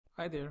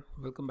Hi there,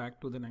 welcome back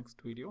to the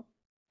next video,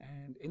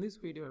 and in this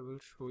video I will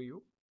show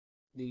you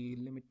the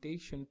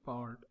limitation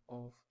part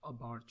of a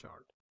bar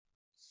chart.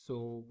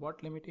 So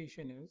what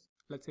limitation is,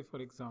 let's say for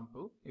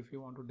example, if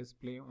you want to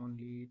display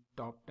only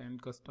top 10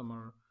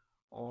 customer,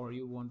 or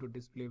you want to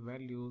display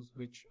values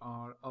which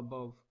are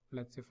above,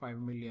 let's say 5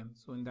 million,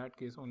 so in that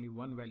case only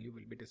one value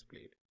will be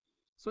displayed.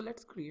 So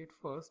let's create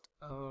first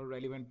a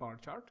relevant bar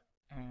chart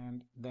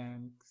and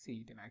then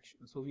see it in action.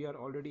 So we are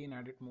already in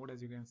edit mode,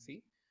 as you can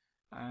see,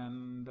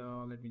 and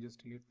let me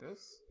just delete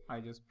this. I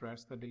just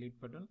press the delete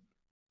button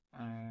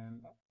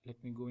and let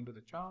me go into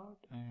the chart,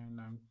 and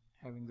I'm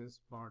having this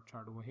bar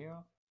chart over here.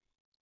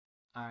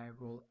 I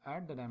will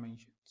add the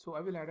dimension. So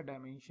I will add a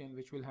dimension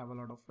which will have a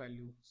lot of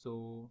value.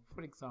 So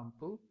for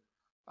example,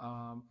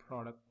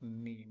 product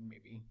name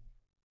maybe.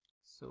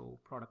 So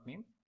product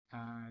name,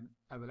 and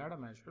I will add a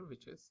measure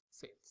which is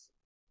sales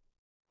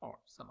or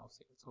sum of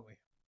sales over here.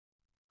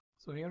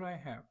 So here I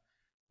have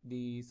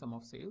the sum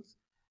of sales,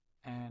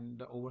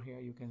 and over here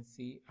you can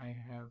see I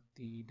have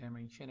the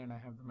dimension and I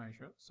have the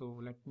measure. So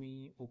let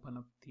me open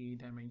up the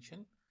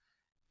dimension,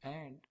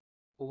 and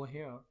over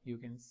here you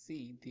can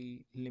see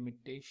the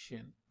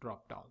limitation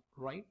drop down.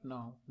 Right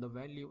now the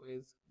value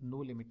is no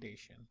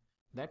limitation,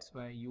 that's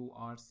why you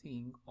are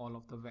seeing all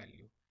of the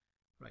value,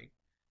 right?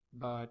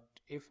 But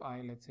if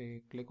I, let's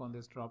say, click on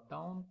this drop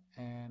down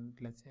and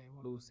let's say I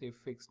want to say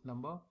fixed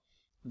number,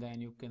 then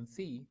you can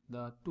see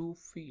the two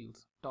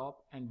fields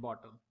top and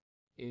bottom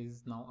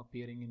is now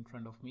appearing in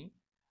front of me.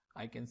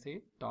 I can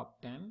say top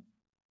 10,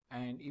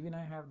 and even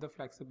I have the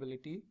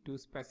flexibility to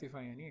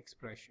specify any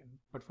expression,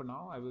 but for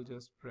now I will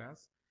just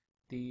press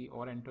the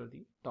or enter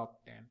the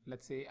top 10.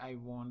 Let's say I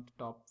want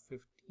top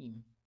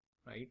 15,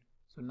 right?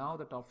 So now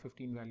the top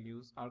 15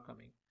 values are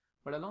coming,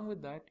 but along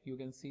with that you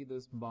can see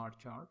this bar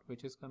chart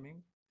which is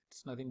coming.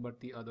 It's nothing but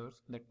the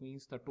others, that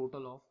means the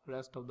total of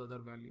rest of the other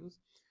values,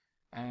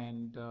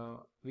 and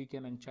we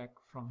can uncheck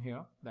from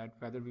here that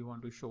whether we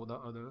want to show the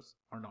others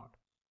or not.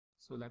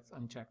 So let's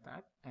uncheck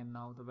that, and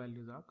now the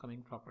values are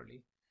coming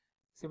properly.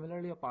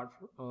 Similarly,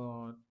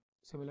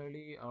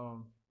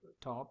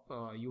 top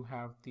you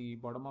have the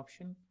bottom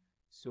option,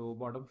 so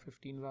bottom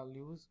 15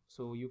 values,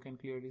 so you can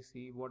clearly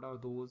see what are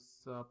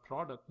those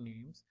product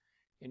names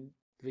in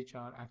which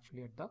are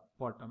actually at the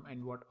bottom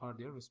and what are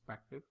their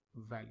respective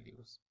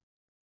values,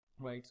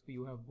 right? So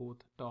you have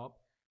both top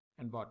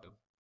and bottom.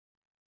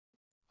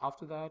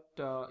 After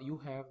that you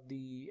have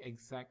the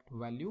exact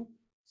value,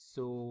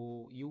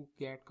 so you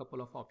get couple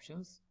of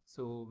options.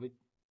 So with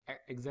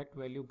exact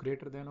value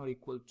greater than or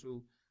equal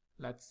to,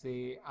 let's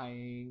say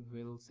I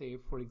will say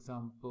for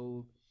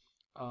example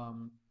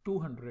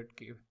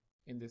 200k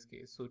in this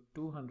case, so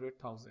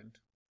 200,000,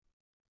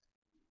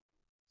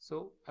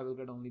 so I will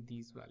get only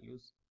these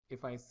values.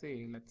 If I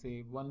say, let's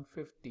say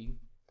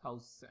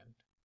 150,000,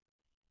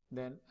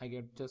 then I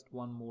get just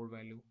one more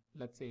value.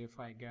 Let's say if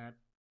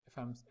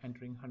I'm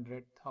entering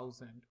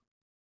 100,000,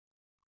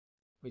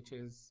 which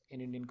is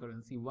in Indian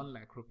currency 1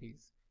 lakh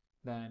rupees,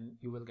 then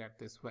you will get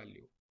this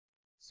value.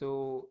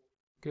 So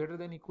greater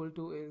than equal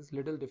to is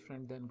little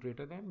different than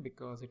greater than,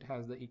 because it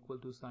has the equal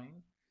to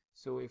sign.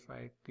 So if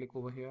I click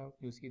over here,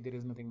 you see there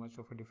is nothing much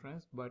of a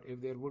difference, but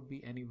if there would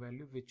be any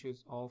value which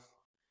is of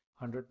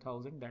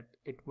 100,000, that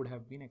it would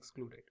have been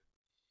excluded.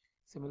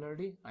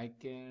 Similarly, I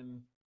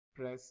can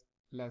press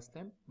less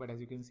than, but as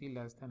you can see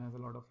less than has a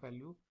lot of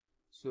value.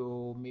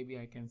 So maybe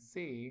I can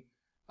say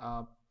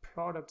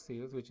product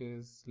sales which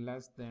is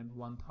less than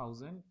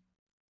 1,000,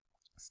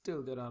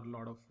 still there are a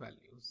lot of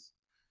values.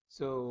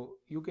 So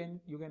you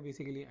can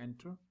basically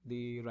enter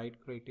the right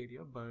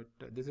criteria, but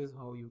this is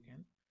how you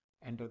can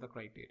enter the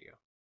criteria.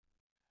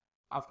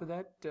 After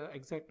that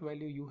exact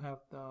value, you have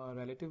the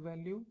relative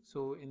value.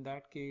 So in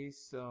that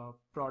case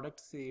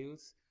product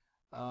sales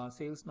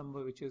sales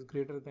number which is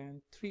greater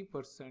than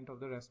 3%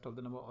 of the rest of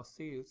the number of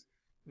sales,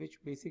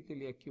 which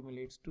basically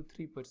accumulates to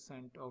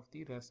 3% of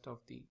the rest of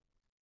the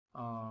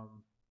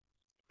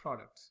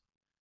products.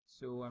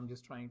 So I'm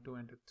just trying to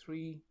enter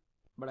 3,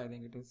 but I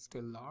think it is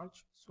still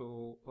large.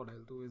 So what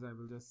I'll do is I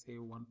will just say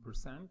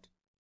 1%,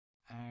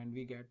 and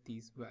we get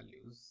these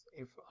values.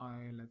 If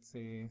I, let's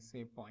say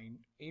 0.8%,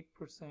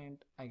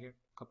 I get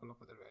a couple of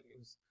other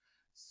values.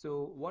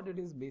 So what it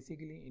is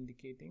basically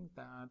indicating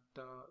that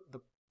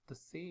the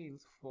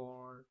sales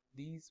for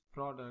these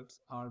products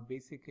are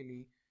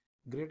basically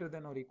greater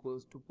than or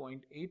equals to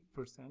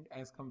 0.8%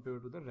 as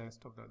compared to the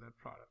rest of the other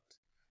products.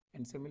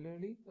 And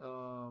similarly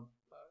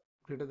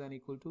greater than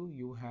equal to,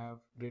 you have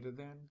greater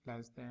than,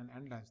 less than,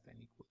 and less than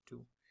equal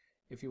to.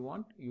 If you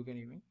want, you can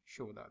even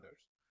show the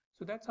others.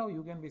 So that's how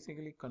you can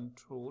basically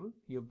control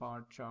your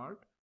bar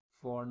chart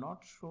for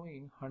not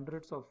showing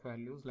hundreds of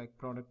values like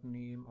product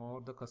name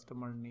or the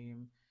customer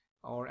name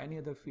or any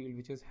other field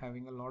which is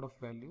having a lot of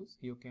values.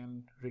 You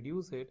can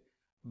reduce it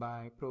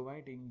by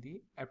providing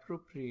the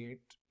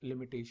appropriate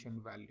limitation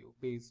value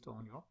based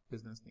on your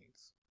business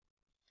needs.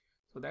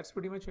 So that's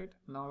pretty much it.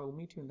 Now I'll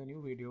meet you in the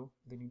new video,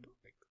 the new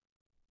topic.